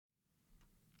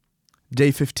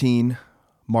Day 15,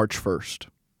 March 1st.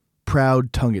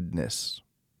 Proud-tongued-ness.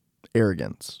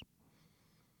 Arrogance.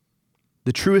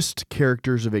 The truest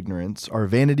characters of ignorance are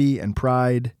vanity and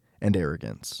pride and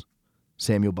arrogance.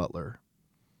 Samuel Butler.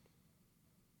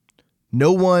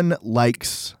 No one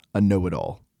likes a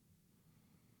know-it-all.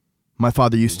 My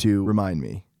father used to remind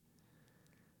me.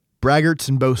 Braggarts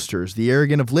and boasters, the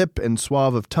arrogant of lip and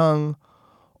suave of tongue,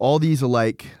 all these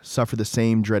alike suffer the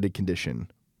same dreaded condition,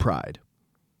 pride.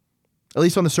 At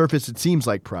least on the surface, it seems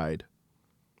like pride.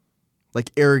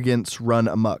 Like arrogance run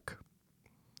amok.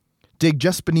 Dig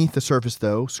just beneath the surface,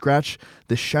 though, scratch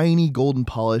the shiny golden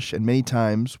polish, and many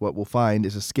times what we'll find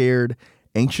is a scared,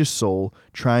 anxious soul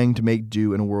trying to make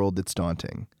do in a world that's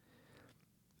daunting.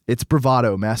 It's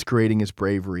bravado masquerading as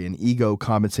bravery and ego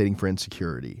compensating for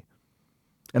insecurity.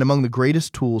 And among the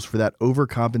greatest tools for that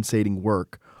overcompensating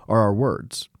work are our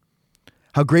words.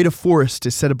 How great a forest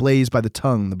is set ablaze by the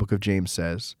tongue, the book of James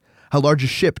says. How large a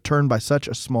ship turned by such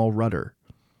a small rudder.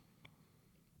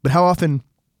 But how often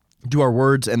do our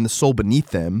words and the soul beneath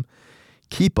them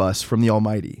keep us from the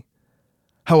Almighty?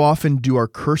 How often do our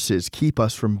curses keep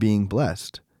us from being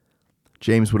blessed?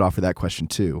 James would offer that question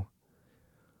too.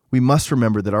 We must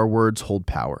remember that our words hold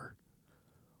power.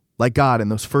 Like God in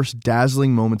those first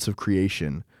dazzling moments of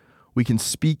creation, we can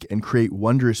speak and create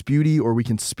wondrous beauty, or we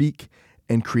can speak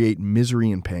and create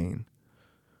misery and pain.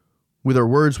 With our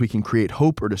words, we can create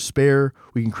hope or despair.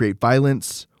 We can create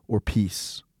violence or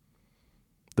peace.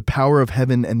 The power of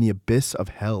heaven and the abyss of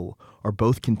hell are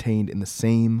both contained in the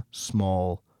same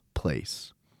small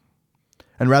place.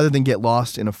 And rather than get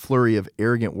lost in a flurry of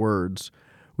arrogant words,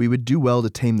 we would do well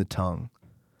to tame the tongue,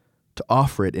 to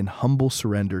offer it in humble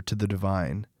surrender to the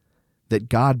divine, that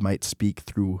God might speak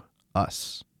through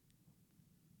us.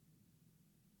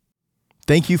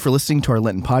 Thank you for listening to our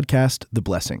Lenten podcast, The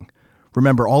Blessing.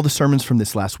 Remember, all the sermons from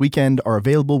this last weekend are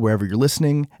available wherever you're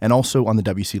listening and also on the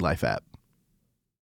WC Life app.